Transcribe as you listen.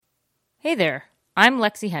Hey there, I'm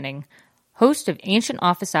Lexi Henning, host of Ancient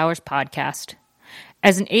Office Hours podcast.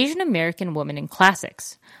 As an Asian American woman in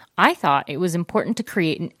classics, I thought it was important to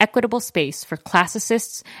create an equitable space for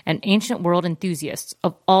classicists and ancient world enthusiasts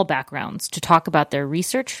of all backgrounds to talk about their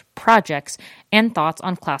research, projects, and thoughts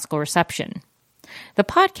on classical reception. The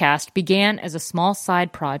podcast began as a small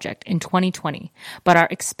side project in 2020, but our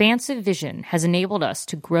expansive vision has enabled us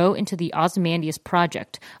to grow into the Ozymandias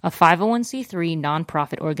Project, a 501c3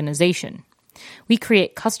 nonprofit organization. We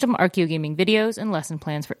create custom archaeogaming videos and lesson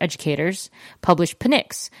plans for educators, publish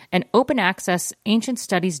PNIX, an open-access ancient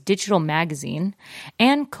studies digital magazine,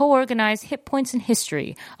 and co-organize Hit Points in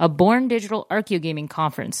History, a born digital archaeogaming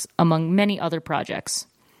conference, among many other projects.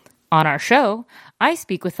 On our show, I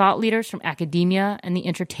speak with thought leaders from academia and the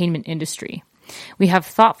entertainment industry. We have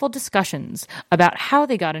thoughtful discussions about how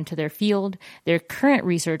they got into their field, their current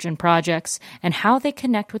research and projects, and how they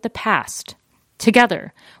connect with the past.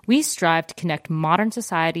 Together, we strive to connect modern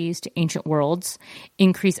societies to ancient worlds,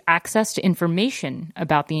 increase access to information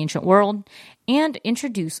about the ancient world, and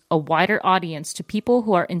introduce a wider audience to people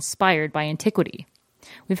who are inspired by antiquity.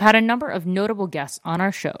 We've had a number of notable guests on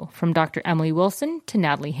our show, from Dr. Emily Wilson to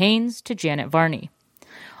Natalie Haynes to Janet Varney.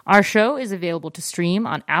 Our show is available to stream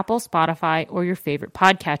on Apple, Spotify, or your favorite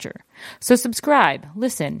podcatcher. So subscribe,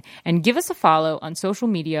 listen, and give us a follow on social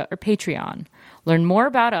media or Patreon. Learn more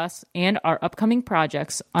about us and our upcoming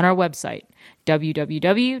projects on our website,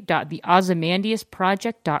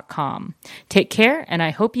 www.theozymandiasproject.com. Take care, and I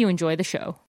hope you enjoy the show.